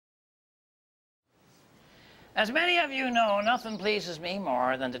As many of you know, nothing pleases me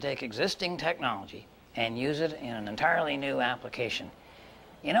more than to take existing technology and use it in an entirely new application.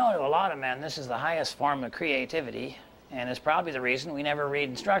 You know, to a lot of men, this is the highest form of creativity, and it's probably the reason we never read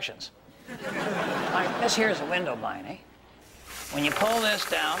instructions. Like, this here is a window blind, eh? When you pull this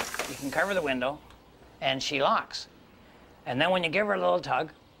down, you can cover the window, and she locks. And then when you give her a little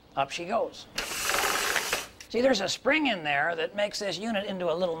tug, up she goes. See, there's a spring in there that makes this unit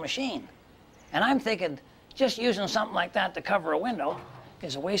into a little machine. And I'm thinking, just using something like that to cover a window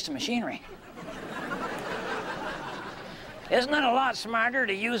is a waste of machinery. Isn't it a lot smarter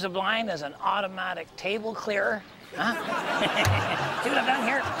to use a blind as an automatic table clearer? Huh? See what I've done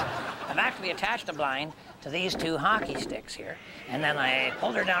here? I've actually attached a blind to these two hockey sticks here, and then I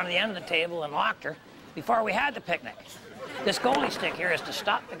pulled her down to the end of the table and locked her before we had the picnic. This goalie stick here is to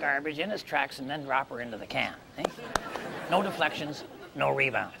stop the garbage in its tracks and then drop her into the can. Eh? No deflections, no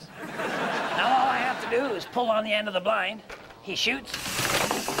rebounds. Now all I have to do is pull on the end of the blind. He shoots.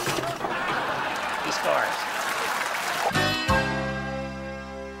 He scores.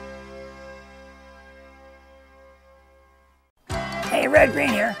 Hey, Red Green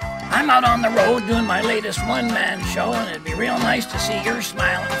here. I'm out on the road doing my latest one-man show, and it'd be real nice to see your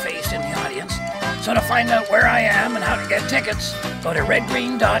smiling face in the audience. So to find out where I am and how to get tickets, go to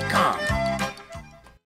redgreen.com.